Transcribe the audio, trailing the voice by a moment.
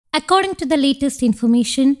According to the latest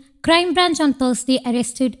information, Crime Branch on Thursday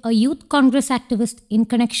arrested a Youth Congress activist in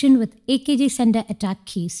connection with AKG Center attack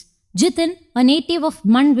case. Jithin, a native of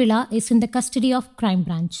Manvila, is in the custody of Crime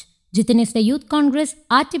Branch. Jithin is the Youth Congress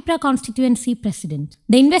Atipra constituency president.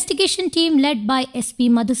 The investigation team led by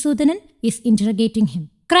SP Madhusudan is interrogating him.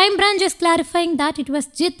 Crime Branch is clarifying that it was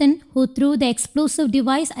Jithin who threw the explosive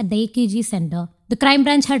device at the AKG Center. The Crime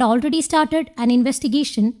Branch had already started an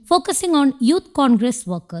investigation focusing on Youth Congress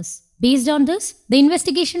workers. Based on this, the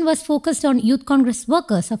investigation was focused on Youth Congress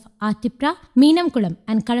workers of Atipra, Menamkulam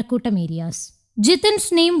and Kazhakootam areas.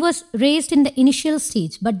 Jithin's name was raised in the initial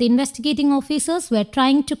stage, but the investigating officers were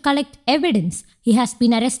trying to collect evidence. He has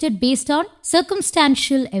been arrested based on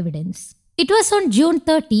circumstantial evidence. It was on June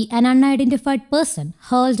 30, an unidentified person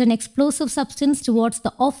hurled an explosive substance towards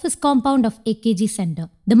the office compound of AKG Center.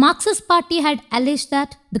 The Marxist Party had alleged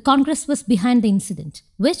that the Congress was behind the incident,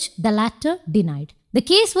 which the latter denied. The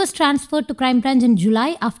case was transferred to Crime Branch in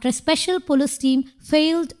July after a special police team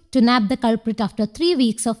failed to nab the culprit after 3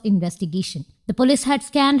 weeks of investigation. The police had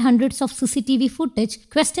scanned hundreds of CCTV footage,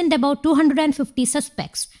 questioned about 250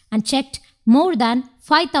 suspects, and checked more than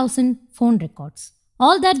 5,000 phone records.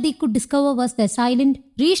 All that they could discover was the assailant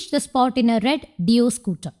reached the spot in a red Dio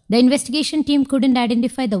scooter. The investigation team couldn't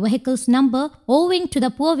identify the vehicle's number owing to the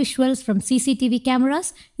poor visuals from CCTV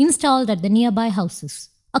cameras installed at the nearby houses.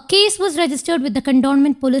 A case was registered with the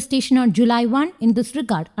Cantonment Police Station on July 1 in this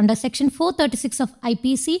regard under Section 436 of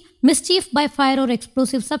IPC, Mischief by Fire or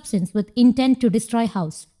Explosive Substance with Intent to Destroy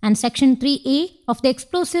House, and Section 3A of the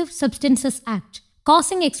Explosive Substances Act,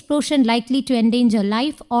 causing explosion likely to endanger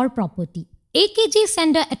life or property. AKG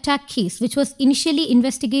Center attack case, which was initially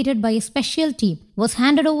investigated by a special team, was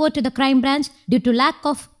handed over to the Crime Branch due to lack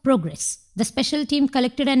of progress. The special team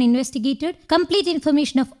collected and investigated complete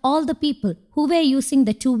information of all the people who were using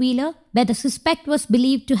the two-wheeler where the suspect was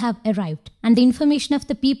believed to have arrived, and the information of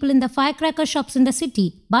the people in the firecracker shops in the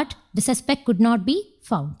city, but the suspect could not be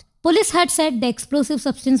found. Police had said the explosive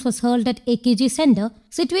substance was hurled at AKG Center,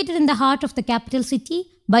 situated in the heart of the capital city,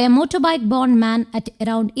 by a motorbike-borne man at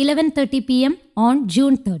around 11:30 p.m. on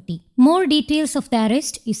June 30. More details of the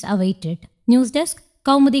arrest is awaited. News Desk,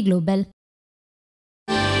 Kaumudy Global.